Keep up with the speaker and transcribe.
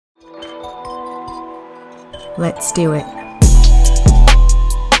Let's do it.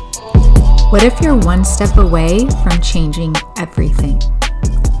 What if you're one step away from changing everything?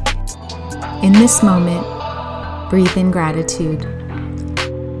 In this moment, breathe in gratitude.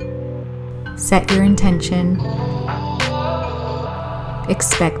 Set your intention.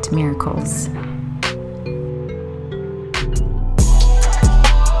 Expect miracles.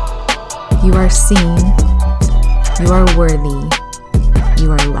 You are seen. You are worthy.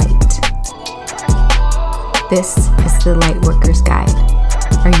 You are light. This is the Lightworker's Guide.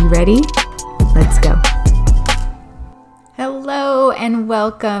 Are you ready? Let's go. Hello and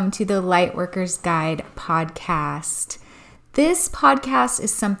welcome to the Lightworker's Guide podcast. This podcast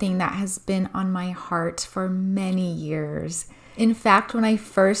is something that has been on my heart for many years. In fact, when I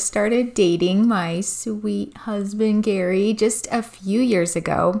first started dating my sweet husband, Gary, just a few years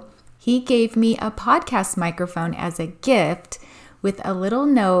ago, he gave me a podcast microphone as a gift with a little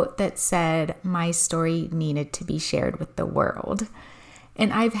note that said my story needed to be shared with the world.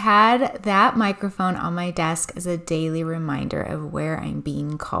 And I've had that microphone on my desk as a daily reminder of where I'm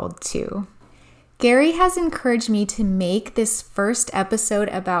being called to. Gary has encouraged me to make this first episode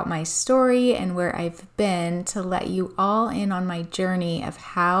about my story and where I've been to let you all in on my journey of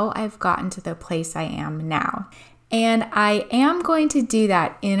how I've gotten to the place I am now. And I am going to do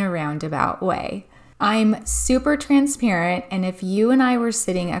that in a roundabout way. I'm super transparent, and if you and I were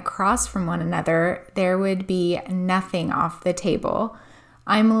sitting across from one another, there would be nothing off the table.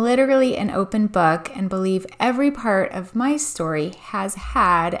 I'm literally an open book and believe every part of my story has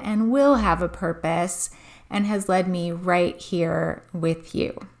had and will have a purpose and has led me right here with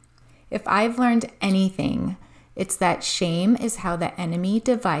you. If I've learned anything, it's that shame is how the enemy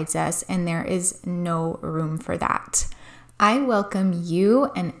divides us, and there is no room for that. I welcome you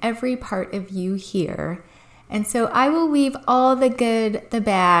and every part of you here. And so I will weave all the good, the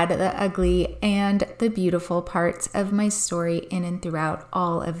bad, the ugly, and the beautiful parts of my story in and throughout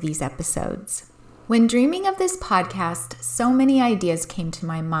all of these episodes. When dreaming of this podcast, so many ideas came to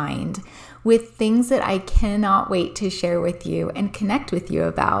my mind with things that I cannot wait to share with you and connect with you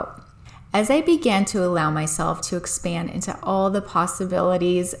about. As I began to allow myself to expand into all the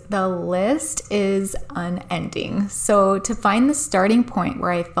possibilities, the list is unending. So to find the starting point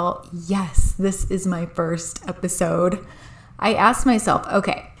where I felt, yes, this is my first episode, I asked myself,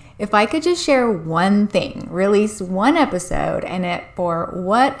 okay, if I could just share one thing, release one episode, and it, for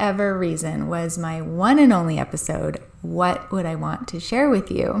whatever reason, was my one and only episode, what would I want to share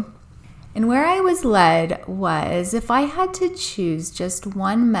with you? And where I was led was, if I had to choose just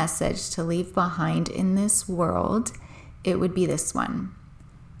one message to leave behind in this world, it would be this one: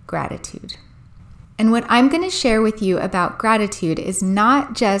 gratitude. And what I'm going to share with you about gratitude is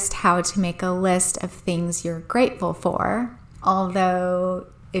not just how to make a list of things you're grateful for, although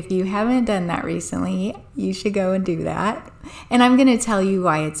if you haven't done that recently, you should go and do that. And I'm going to tell you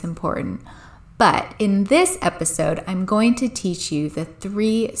why it's important. But in this episode, I'm going to teach you the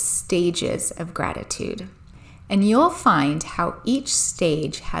 3 stages of gratitude. And you'll find how each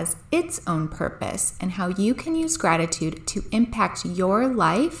stage has its own purpose and how you can use gratitude to impact your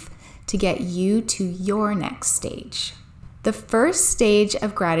life to get you to your next stage. The first stage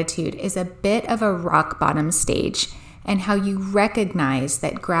of gratitude is a bit of a rock bottom stage, and how you recognize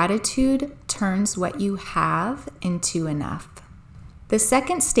that gratitude turns what you have into enough. The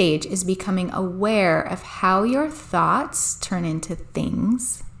second stage is becoming aware of how your thoughts turn into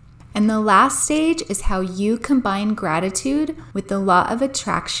things. And the last stage is how you combine gratitude with the law of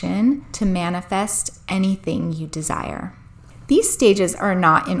attraction to manifest anything you desire. These stages are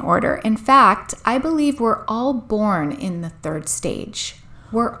not in order. In fact, I believe we're all born in the third stage.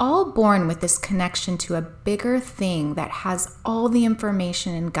 We're all born with this connection to a bigger thing that has all the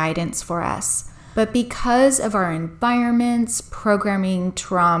information and guidance for us. But because of our environments, programming,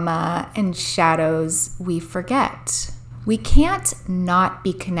 trauma, and shadows, we forget. We can't not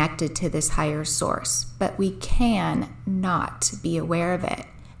be connected to this higher source, but we can not be aware of it,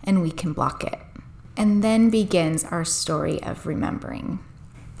 and we can block it. And then begins our story of remembering.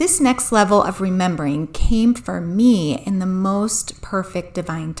 This next level of remembering came for me in the most perfect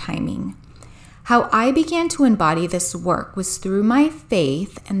divine timing. How I began to embody this work was through my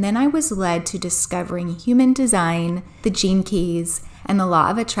faith, and then I was led to discovering human design, the gene keys, and the law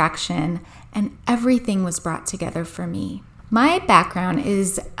of attraction, and everything was brought together for me. My background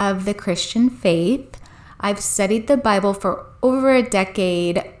is of the Christian faith. I've studied the Bible for over a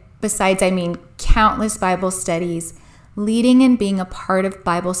decade, besides, countless Bible studies, leading and being a part of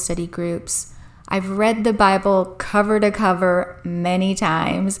Bible study groups. I've read the Bible cover to cover many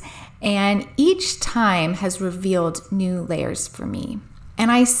times, and each time has revealed new layers for me.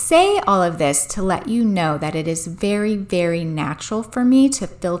 And I say all of this to let you know that it is very, very natural for me to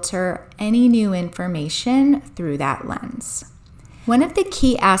filter any new information through that lens. One of the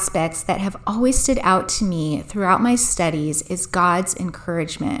key aspects that have always stood out to me throughout my studies is God's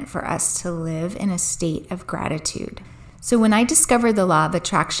encouragement for us to live in a state of gratitude. So when I discovered the law of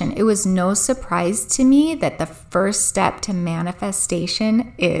attraction, it was no surprise to me that the first step to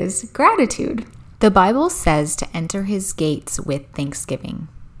manifestation is gratitude. The Bible says to enter his gates with thanksgiving.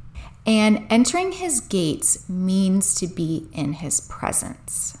 And entering his gates means to be in his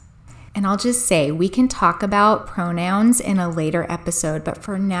presence. And I'll just say, we can talk about pronouns in a later episode, but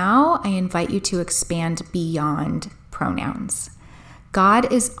for now, I invite you to expand beyond pronouns.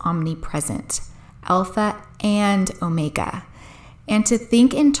 God is omnipresent, Alpha and Omega. And to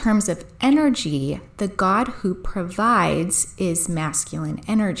think in terms of energy, the God who provides is masculine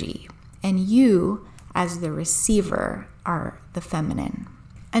energy, and you, as the receiver, are the feminine.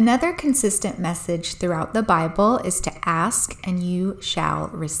 Another consistent message throughout the Bible is to ask and you shall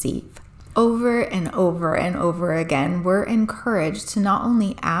receive. Over and over and over again, we're encouraged to not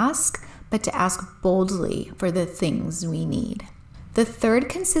only ask, but to ask boldly for the things we need. The third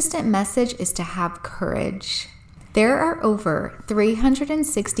consistent message is to have courage. There are over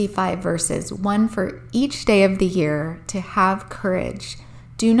 365 verses, one for each day of the year, to have courage.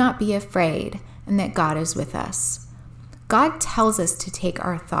 Do not be afraid, and that God is with us. God tells us to take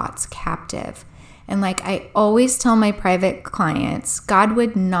our thoughts captive. And like I always tell my private clients, God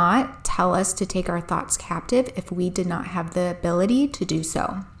would not tell us to take our thoughts captive if we did not have the ability to do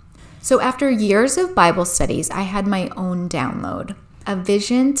so. So after years of Bible studies, I had my own download, a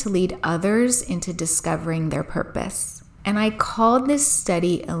vision to lead others into discovering their purpose. And I called this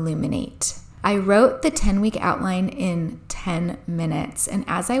study Illuminate. I wrote the 10-week outline in 10 minutes. And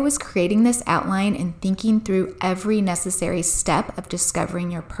as I was creating this outline and thinking through every necessary step of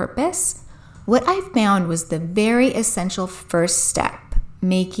discovering your purpose, what I found was the very essential first step,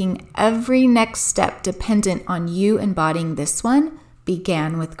 making every next step dependent on you embodying this one,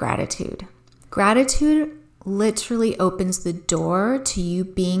 began with gratitude. Gratitude literally opens the door to you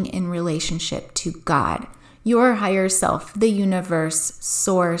being in relationship to God, your higher self, the universe,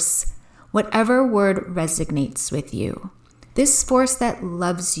 source, whatever word resonates with you. This force that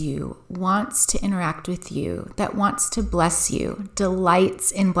loves you, wants to interact with you, that wants to bless you,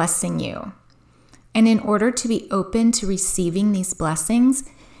 delights in blessing you. And in order to be open to receiving these blessings,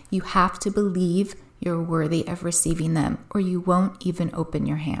 you have to believe you're worthy of receiving them, or you won't even open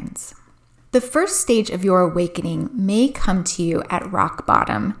your hands. The first stage of your awakening may come to you at rock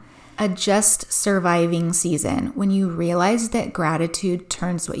bottom, a just surviving season when you realize that gratitude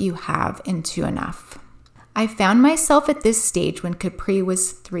turns what you have into enough. I found myself at this stage when Capri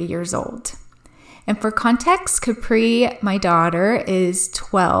was 3 years old. And for context, Capri, my daughter, is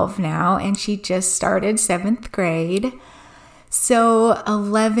 12 now, and she just started 7th grade. So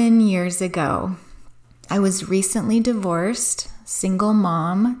 11 years ago, I was recently divorced, single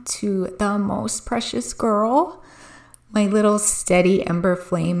mom to the most precious girl, my little steady ember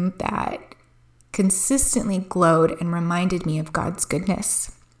flame that consistently glowed and reminded me of God's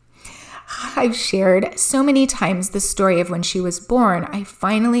goodness. I've shared so many times the story of when she was born. I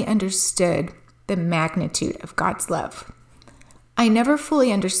finally understood the magnitude of God's love. I never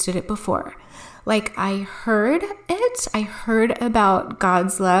fully understood it before. Like I heard about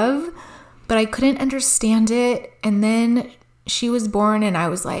God's love, but I couldn't understand it. And then she was born and I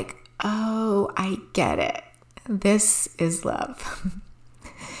was like, oh, I get it. This is love.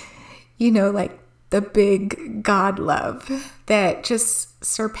 Like the big God love that just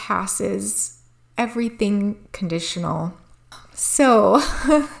surpasses everything conditional. So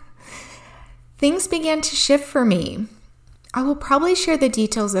things began to shift for me. I will probably share the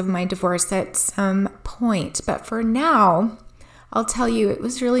details of my divorce at some point, but for now, I'll tell you it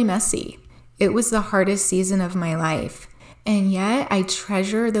was really messy. It was the hardest season of my life, and yet I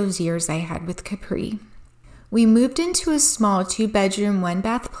treasure those years I had with Capri. We moved into a small 2-bedroom,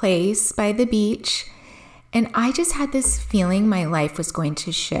 1-bath place by the beach, and I just had this feeling my life was going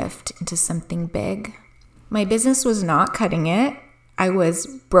to shift into something big. My business was not cutting it. I was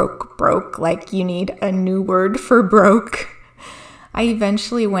broke, like you need a new word for broke. I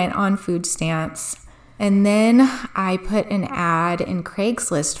eventually went on food stamps, and then I put an ad in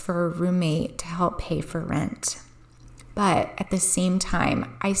Craigslist for a roommate to help pay for rent. But at the same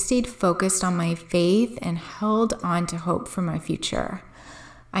time, I stayed focused on my faith and held on to hope for my future.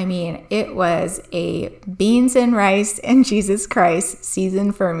 I mean, it was a beans and rice and Jesus Christ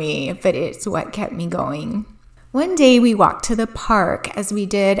season for me, but it's what kept me going. One day we walked to the park, as we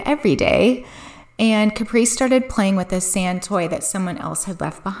did every day, and Caprice started playing with a sand toy that someone else had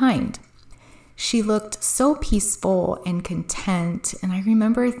left behind. She looked so peaceful and content, and I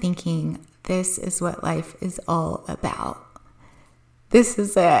remember thinking, this is what life is all about. This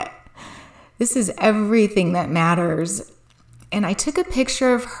is it. This is everything that matters. And I took a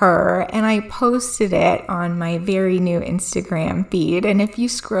picture of her and I posted it on my very new Instagram feed. And if you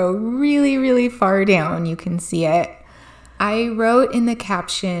scroll really, really far down, you can see it. I wrote in the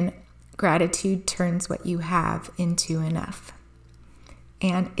caption, "Gratitude turns what you have into enough."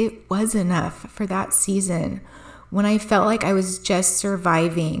 And it was enough for that season when I felt like I was just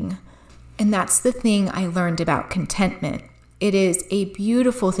surviving. And that's the thing I learned about contentment. It is a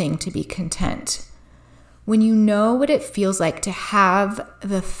beautiful thing to be content. When you know what it feels like to have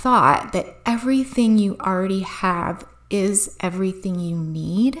the thought that everything you already have is everything you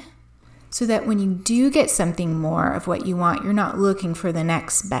need, so that when you do get something more of what you want, you're not looking for the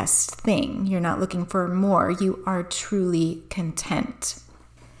next best thing. You're not looking for more. You are truly content.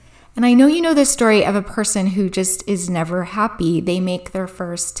 And I know you know the story of a person who just is never happy. They make their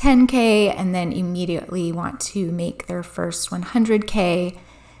first 10K and then immediately want to make their first 100K.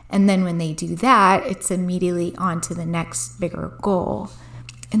 And then when they do that, it's immediately on to the next bigger goal.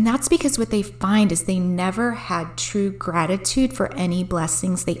 And that's because what they find is they never had true gratitude for any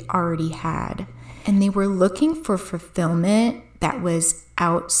blessings they already had. And they were looking for fulfillment that was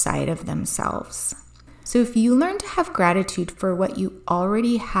outside of themselves. So if you learn to have gratitude for what you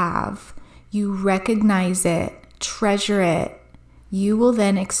already have, you recognize it, treasure it, you will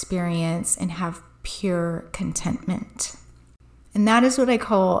then experience and have pure contentment. And that is what I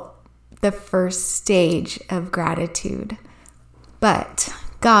call the first stage of gratitude. But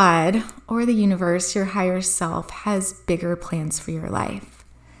God, or the universe, your higher self, has bigger plans for your life.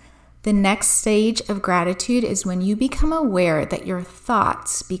 The next stage of gratitude is when you become aware that your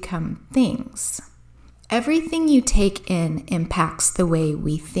thoughts become things. Everything you take in impacts the way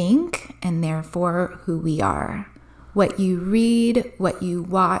we think and therefore who we are. What you read, what you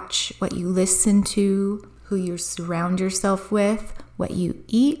watch, what you listen to, who you surround yourself with, what you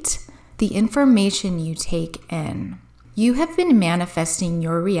eat, the information you take in. You have been manifesting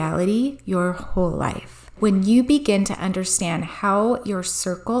your reality your whole life. When you begin to understand how your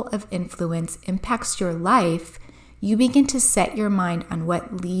circle of influence impacts your life, you begin to set your mind on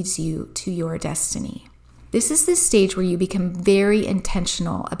what leads you to your destiny. This is the stage where you become very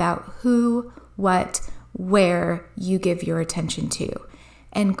intentional about who, what, where you give your attention to.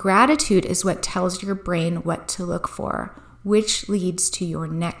 And gratitude is what tells your brain what to look for, which leads to your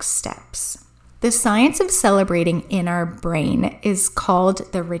next steps. The science of celebrating in our brain is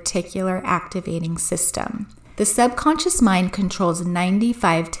called the reticular activating system. The subconscious mind controls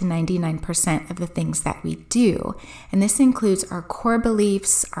 95 to 99% of the things that we do. And this includes our core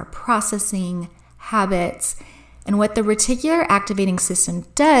beliefs, our processing, habits, and what the reticular activating system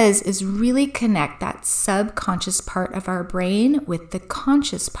does is really connect that subconscious part of our brain with the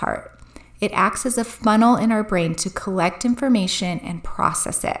conscious part. It acts as a funnel in our brain to collect information and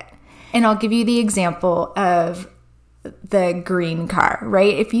process it. And I'll give you the example of the green car,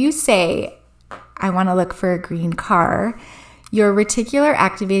 right? If you say, I want to look for a green car, your reticular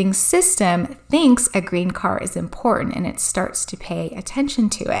activating system thinks a green car is important and it starts to pay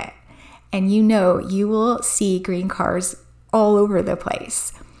attention to it. And you know you will see green cars all over the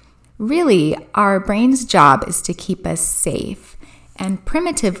place. Really, our brain's job is to keep us safe. And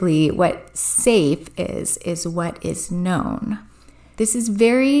primitively, what safe is what is known. This is a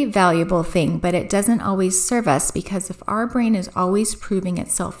very valuable thing, but it doesn't always serve us because if our brain is always proving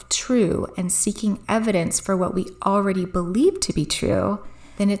itself true and seeking evidence for what we already believe to be true,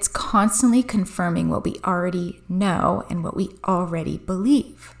 then it's constantly confirming what we already know and what we already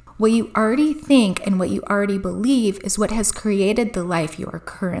believe. What you already think and what you already believe is what has created the life you are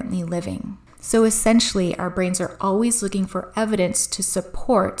currently living. So essentially, our brains are always looking for evidence to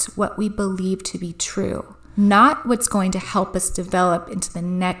support what we believe to be true, not what's going to help us develop into the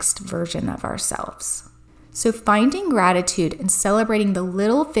next version of ourselves. So finding gratitude and celebrating the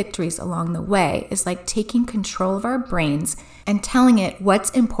little victories along the way is like taking control of our brains and telling it what's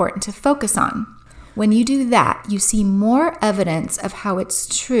important to focus on. When you do that, you see more evidence of how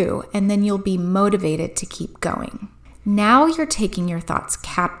it's true, and then you'll be motivated to keep going. Now you're taking your thoughts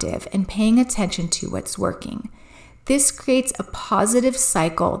captive and paying attention to what's working. This creates a positive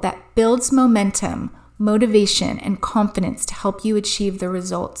cycle that builds momentum, motivation, and confidence to help you achieve the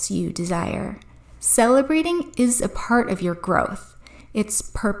results you desire. Celebrating is a part of your growth. It's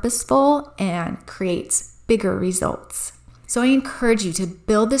purposeful and creates bigger results. So I encourage you to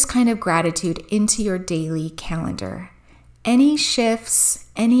build this kind of gratitude into your daily calendar. Any shifts,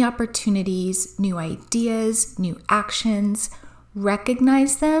 any opportunities, new ideas, new actions,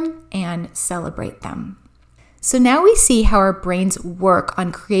 recognize them and celebrate them. So now we see how our brains work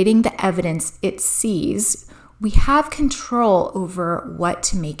on creating the evidence it sees. We have control over what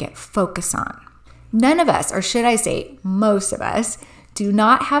to make it focus on. None of us, or should I say most of us, do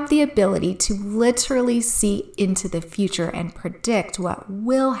not have the ability to literally see into the future and predict what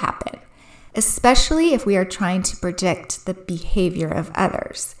will happen, especially if we are trying to predict the behavior of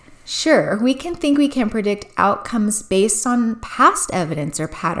others. Sure, we can think we can predict outcomes based on past evidence or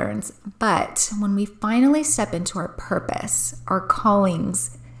patterns, but when we finally step into our purpose, our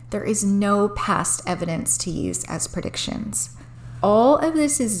callings, there is no past evidence to use as predictions. All of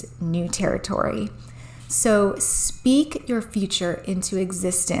this is new territory. So speak your future into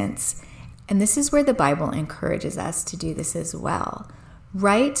existence. And this is where the Bible encourages us to do this as well.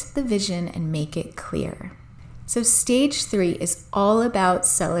 Write the vision and make it clear. So stage 3 is all about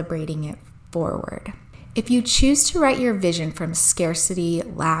celebrating it forward. If you choose to write your vision from scarcity,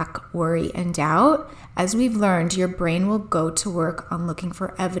 lack, worry, and doubt, as we've learned, your brain will go to work on looking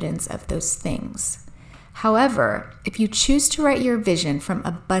for evidence of those things. However, if you choose to write your vision from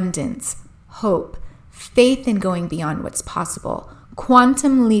abundance, hope, faith in going beyond what's possible,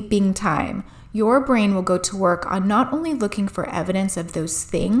 quantum leaping time, your brain will go to work on not only looking for evidence of those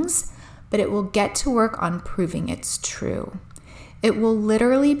things, but it will get to work on proving it's true. It will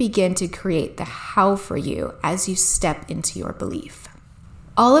literally begin to create the how for you as you step into your belief.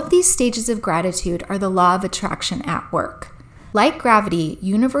 All of these stages of gratitude are the law of attraction at work. Like gravity,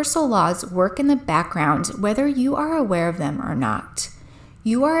 universal laws work in the background whether you are aware of them or not.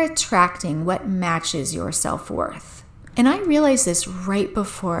 You are attracting what matches your self-worth. And I realized this right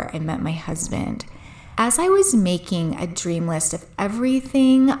before I met my husband. As I was making a dream list of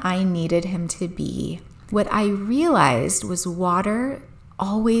everything I needed him to be, what I realized was water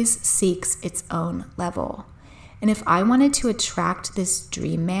always seeks its own level. And if I wanted to attract this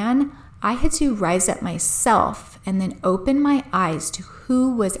dream man, I had to rise up myself and then open my eyes to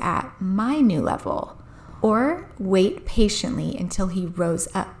who was at my new level, or wait patiently until he rose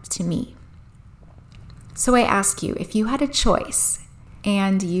up to me. So I ask you, if you had a choice,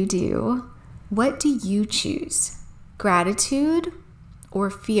 and you do, what do you choose? Gratitude or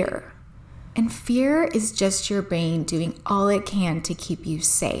fear? And fear is just your brain doing all it can to keep you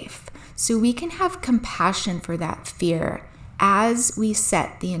safe. So we can have compassion for that fear as we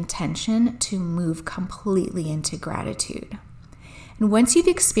set the intention to move completely into gratitude. And once you've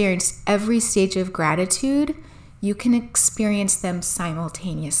experienced every stage of gratitude, you can experience them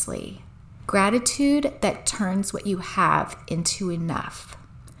simultaneously. Gratitude that turns what you have into enough.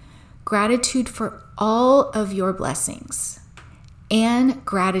 Gratitude for all of your blessings. And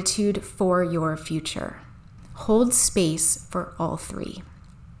gratitude for your future. Hold space for all three.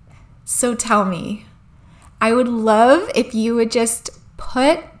 So tell me, I would love if you would just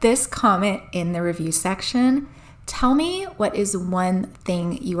put this comment in the review section. Tell me what is one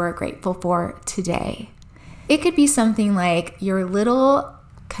thing you are grateful for today. It could be something like your little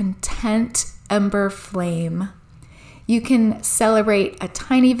content ember flame. You can celebrate a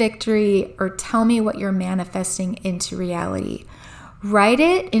tiny victory or tell me what you're manifesting into reality. Write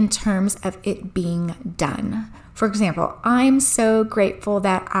it in terms of it being done. For example, I'm so grateful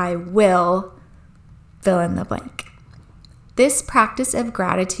that I will fill in the blank. This practice of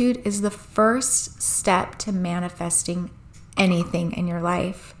gratitude is the first step to manifesting anything in your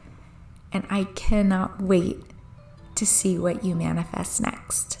life. And I cannot wait to see what you manifest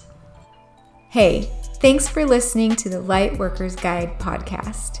next. Hey, thanks for listening to the Lightworkers Guide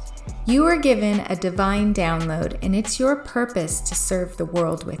podcast. You were given a divine download, and it's your purpose to serve the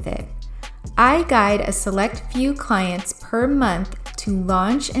world with it. I guide a select few clients per month to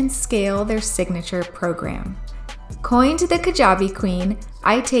launch and scale their signature program. Coined the Kajabi Queen,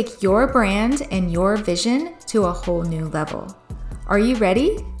 I take your brand and your vision to a whole new level. Are you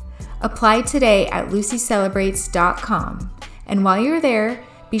ready? Apply today at lucycelebrates.com. And while you're there,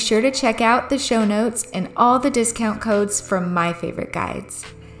 be sure to check out the show notes and all the discount codes from my favorite guides.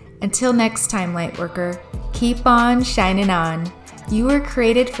 Until next time, Lightworker, keep on shining on. You were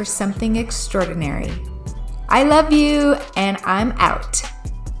created for something extraordinary. I love you, and I'm out.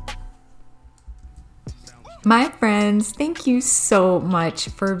 My friends, thank you so much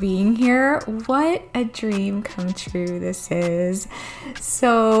for being here. What a dream come true this is.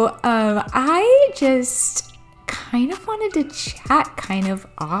 So I just kind of wanted to chat kind of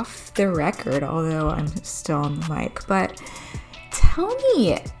off the record, although I'm still on the mic. But tell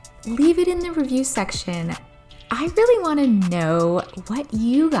me, leave it in the review section. I really want to know what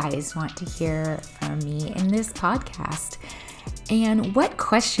you guys want to hear from me in this podcast. And what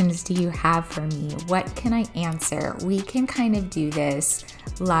questions do you have for me? What can I answer? We can kind of do this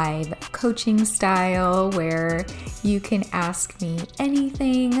live coaching style where you can ask me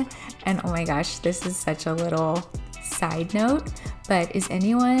anything. And oh my gosh, this is such a little side note, but is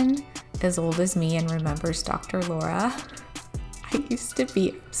anyone as old as me and remembers Dr. Laura? I used to be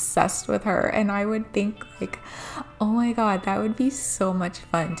obsessed with her, and I would think like, oh my God, that would be so much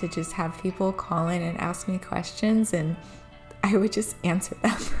fun to just have people call in and ask me questions, and I would just answer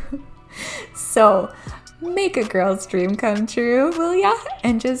them. So make a girl's dream come true, will ya?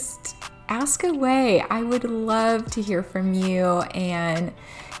 And just ask away. I would love to hear from you and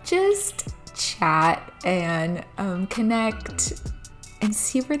just chat and connect and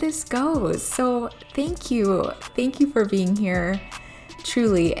see where this goes. So thank you. Thank you for being here.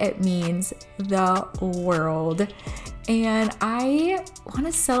 Truly, it means the world. And I want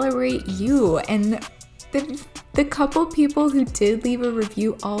to celebrate you and the couple people who did leave a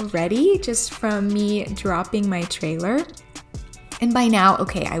review already, just from me dropping my trailer. And by now,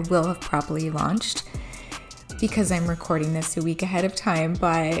 okay, I will have probably launched because I'm recording this a week ahead of time.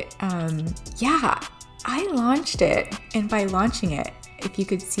 But yeah, I launched it. And by launching it, if you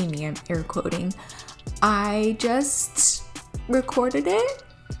could see me, I'm air quoting, I just recorded it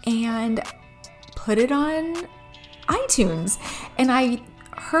and put it on iTunes. And I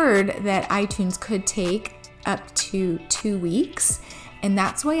heard that iTunes could take up to 2 weeks. And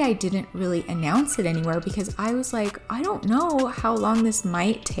that's why I didn't really announce it anywhere, because I was like, I don't know how long this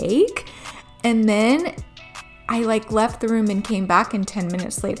might take. And then I left the room and came back, and 10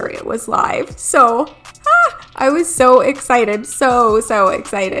 minutes later it was live. So I was so excited, so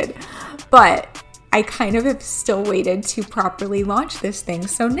excited. But I kind of have still waited to properly launch this thing.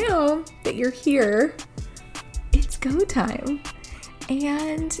 So now that you're here, it's go time.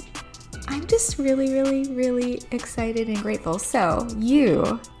 And I'm just really excited and grateful. So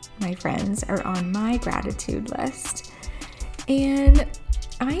you, my friends, are on my gratitude list. And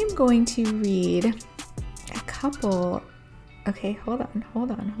I am going to read a couple. Okay, hold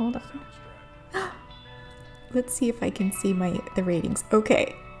on. Let's see if I can see the ratings.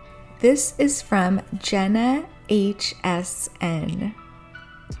 Okay, this is from Jenna HSN.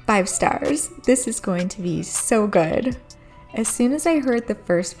 5 stars. This is going to be so good. As soon as I heard the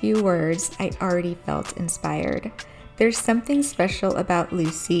first few words, I already felt inspired. There's something special about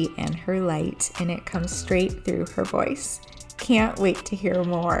Lucy and her light, and it comes straight through her voice. Can't wait to hear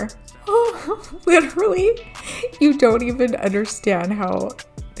more. Oh, literally, you don't even understand how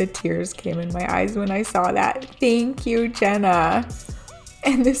the tears came in my eyes when I saw that. Thank you, Jenna.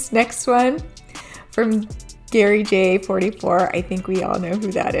 And this next one from Gary J44, I think we all know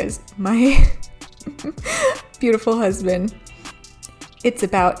who that is. My beautiful husband. It's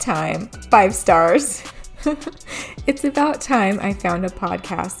about time. 5 stars. It's about time I found a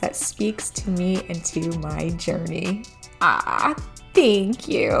podcast that speaks to me and to my journey. Thank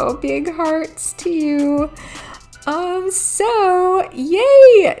you. Big hearts to you. So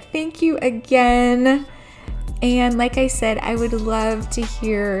yay! Thank you again. And like I said, I would love to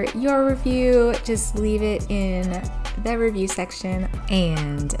hear your review. Just leave it in the review section.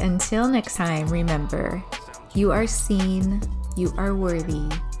 And until next time, remember, you are seen, you are worthy,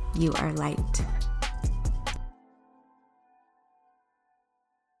 you are light.